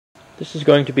This is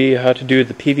going to be how to do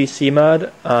the PVC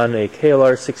mod on a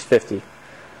KLR 650.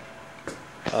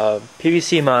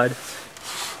 PVC mod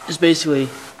is basically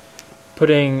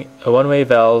putting a one-way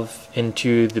valve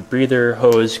into the breather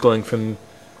hose going from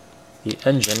the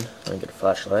engine. Let me get a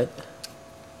flashlight.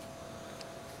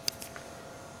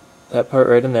 That part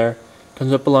right in there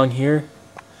comes up along here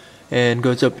and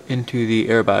goes up into the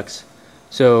air box.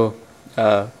 So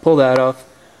pull that off.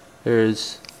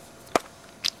 There's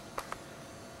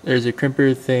a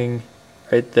crimper thing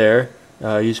right there.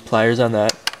 Use pliers on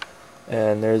that,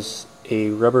 and there's a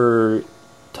rubber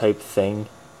type thing.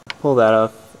 Pull that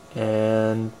off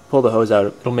and pull the hose out.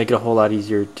 It'll make it a whole lot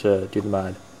easier to do the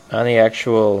mod. On the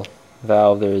actual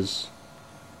valve there's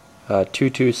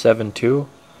 2272.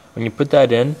 When you put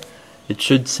that in, it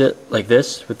should sit like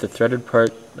this with the threaded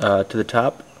part to the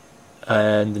top,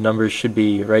 and the numbers should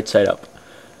be right side up.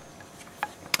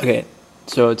 Okay,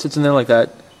 so it sits in there like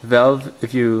that. The valve,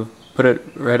 if you put it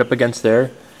right up against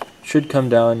there, should come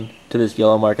down to this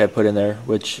yellow mark I put in there,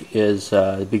 which is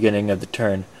the beginning of the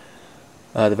turn.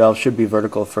 The valve should be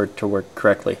vertical for it to work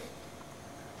correctly.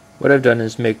 What I've done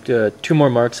is make 2 more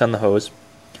marks on the hose.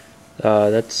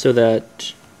 That's so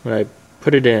that when I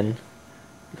put it in,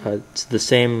 it's the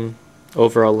same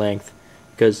overall length,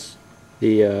 because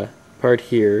the part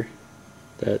here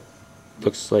that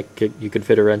looks like you could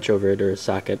fit a wrench over it or a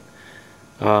socket,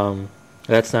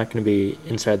 that's not going to be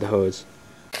inside the hose.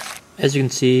 As you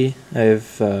can see,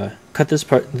 I've cut this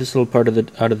little part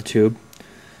out of the tube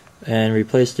and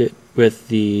replaced it with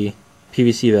the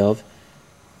PVC valve.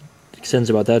 It extends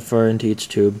about that far into each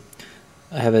tube.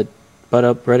 I have it butt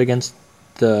up right against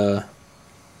the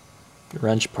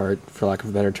wrench part, for lack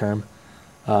of a better term.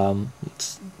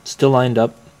 It's still lined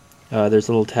up. There's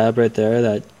a little tab right there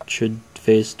that should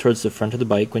face towards the front of the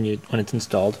bike when it's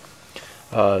installed.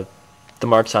 The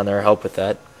marks on there help with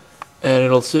that, and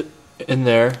it'll sit in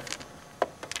there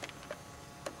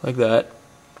like that.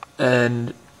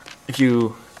 And if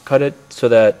you cut it so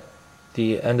that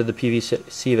the end of the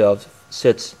PVC valve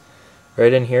sits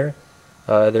right in here,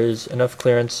 there's enough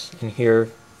clearance in here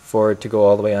for it to go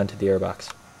all the way onto the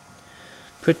airbox.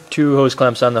 Put 2 hose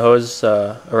clamps on the hose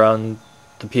around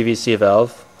the PVC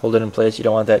valve. Hold it in place. You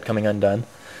don't want that coming undone.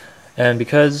 And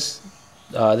because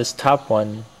this top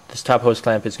hose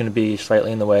clamp is going to be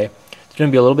slightly in the way, it's going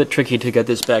to be a little bit tricky to get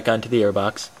this back onto the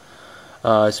airbox.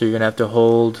 So you're going to have to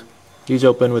hold these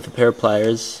open with a pair of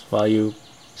pliers while you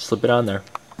slip it on there.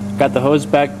 Got the hose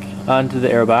back onto the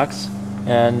airbox,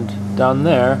 and down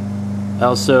there I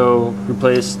also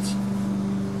replaced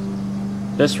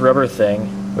this rubber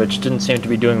thing, which didn't seem to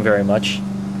be doing very much,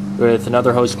 with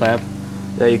another hose clamp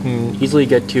that you can easily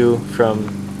get to from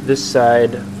this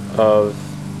side of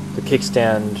the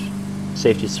kickstand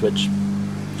safety switch.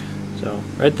 So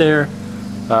right there,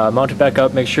 mount it back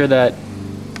up. Make sure that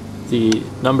the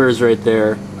numbers right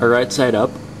there are right side up.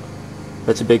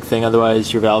 That's a big thing,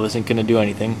 otherwise your valve isn't going to do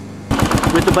anything.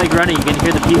 With the bike running, you can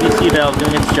hear the PVC valve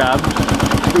doing its job.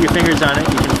 Put your fingers on it,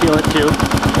 you can feel it too.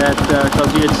 That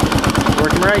tells you it's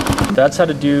working right. That's how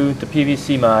to do the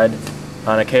PVC mod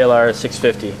on a KLR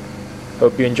 650.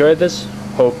 Hope you enjoyed this.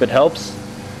 Hope it helps.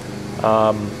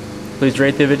 Please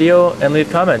rate the video and leave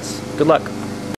comments. Good luck.